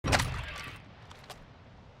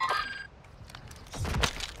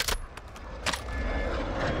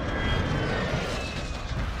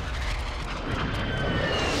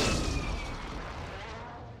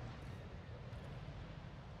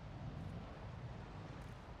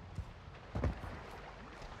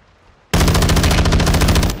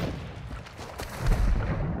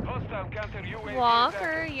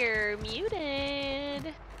Walker, you're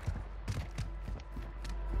muted.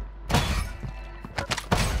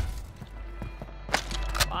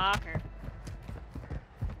 Walker.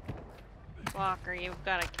 Walker, you've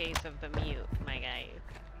got a case of the mute, my guy.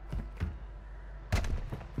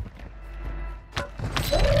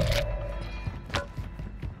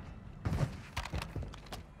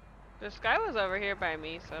 This guy was over here by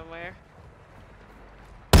me somewhere.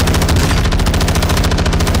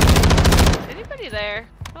 Anybody there?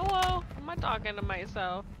 Hello? Am I talking to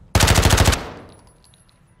myself?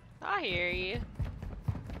 I hear you.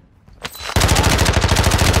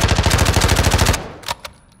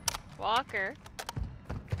 Walker.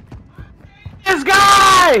 This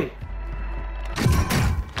guy!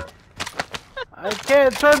 I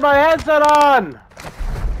can't turn my headset on!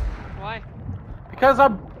 Why? Because I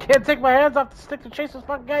can't take my hands off the stick to chase this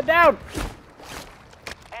fucking guy down!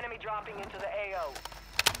 Enemy dropping into the AO.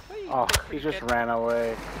 Oh, he just ran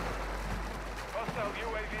away. Hostile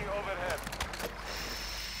UAV overhead.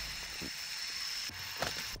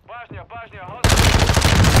 Bosnia, hostile.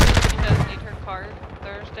 She does need her car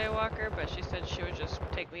Thursday, Walker, but she said she would just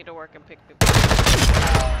take me to work and pick me up.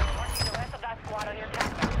 Marking the rest of that squad on your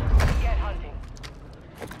attack map. Get hunting.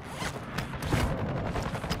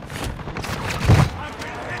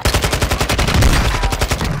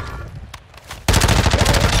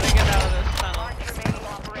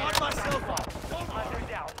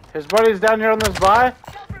 His buddy's down here on this buy.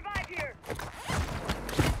 Self-revive here.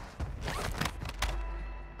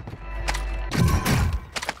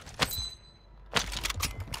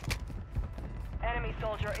 Enemy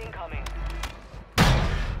soldier incoming.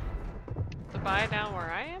 To buy down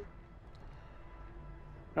where I am?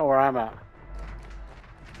 Know where I'm at.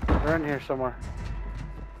 They're in here somewhere.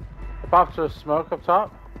 I popped to a smoke up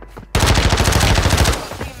top.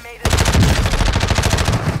 Team made it.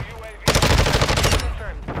 UAV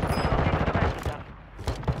confirmed. Located the rest of them.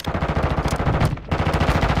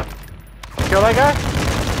 Kill that guy?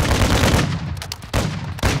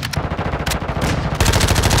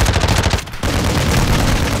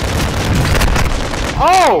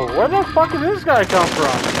 Oh, where the fuck did this guy come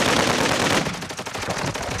from?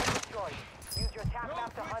 Destroyed. Use your attack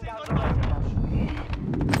map to hunt down the rest of them.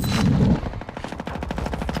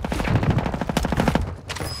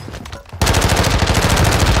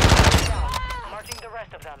 Marking the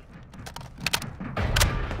rest of them.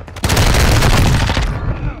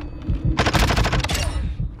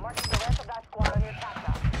 Marking the rest of that squad on your attack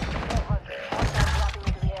map. Kill hunter. Hostiles dropping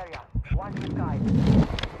into the area. Watch the skies.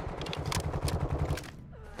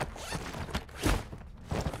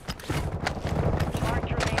 Mark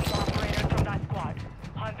your remaining operators from that squad.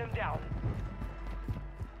 Hunt them down.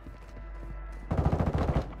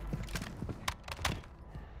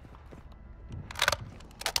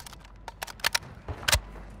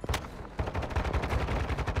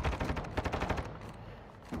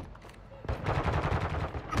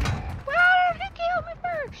 Why did he kill me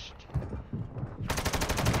first?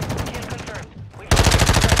 Kill confirmed. We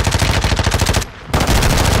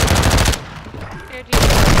Here, do you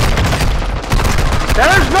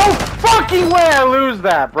There's no fucking way I lose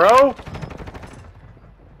that, bro!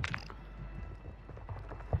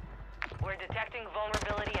 We're detecting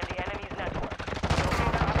vulnerability in the enemy's network. Locate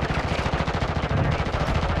the uplink station. Secure the info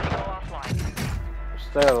before they go offline.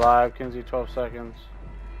 Stay alive, Kinsey, 12 seconds.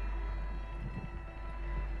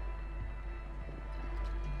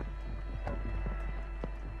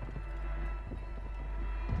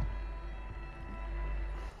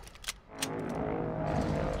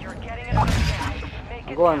 You're getting it on the gas. Make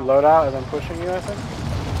I'm it going count. loadout and then pushing you, I think.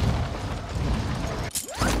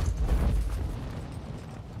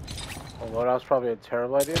 Well, loadout's probably a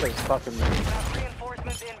terrible idea. They fucking. Have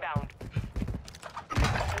reinforcements inbound.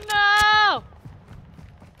 No!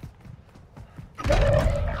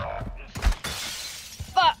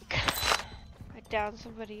 Fuck! I downed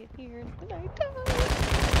somebody in here and I died.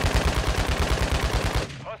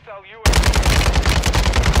 Hostile UAV.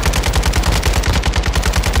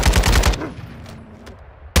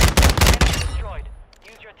 Enemy destroyed.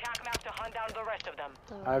 Use your attack map to hunt down the rest of them.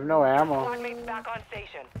 I have no ammo. Squad mates back on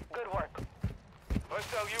station. Good work.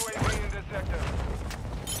 Hostile UAV in this sector.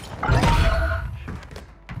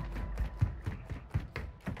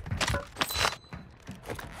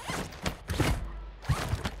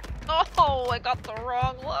 Oh, I got the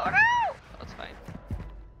wrong loadout! That's fine.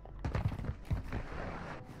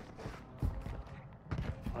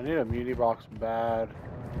 I need a muni box bad.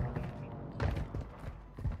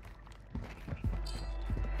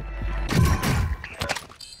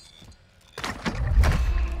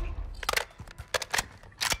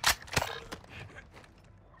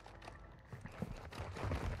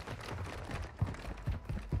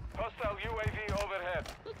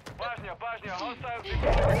 Bosnia, hostiles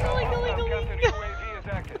deployed. Hostile counter UAV is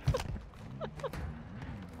active.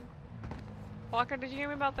 Walker, did you hear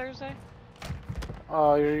me about Thursday?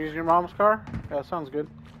 Oh, you're using your mom's car? Yeah, that sounds good.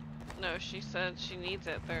 No, she said she needs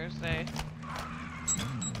it Thursday.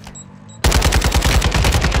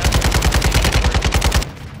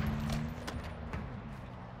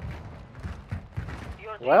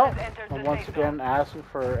 Your team Well, has entered I'm the once safe again zone. asking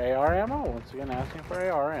for AR ammo. Once again asking for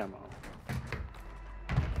AR ammo.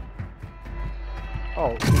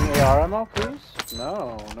 Oh, give me AR ammo, please?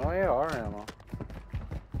 No, no AR ammo.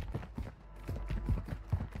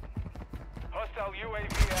 Hostile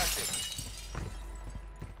UAV active.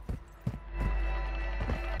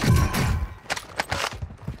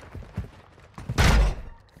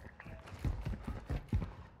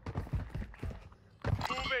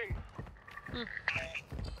 Moving.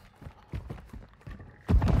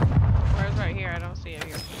 Where's right here? I don't see it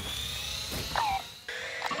here.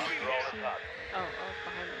 Oh,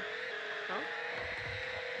 behind me. No?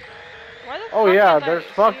 Why the Oh, fuck yeah, can't I there's see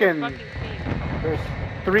your fucking- team? There's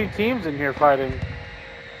 3 teams in here fighting.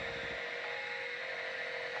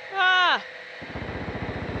 Ah!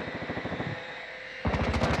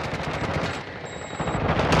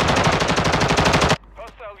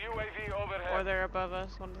 Hostile UAV Or overhead. they're above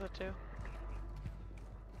us, one of the two.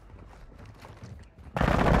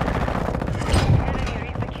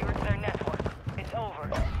 Enemy resecured their network. It's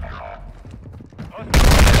over.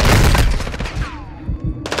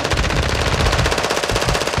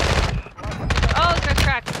 Oh, it's a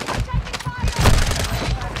crack!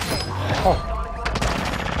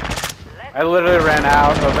 I literally ran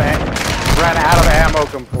out of ammo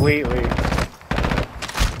completely.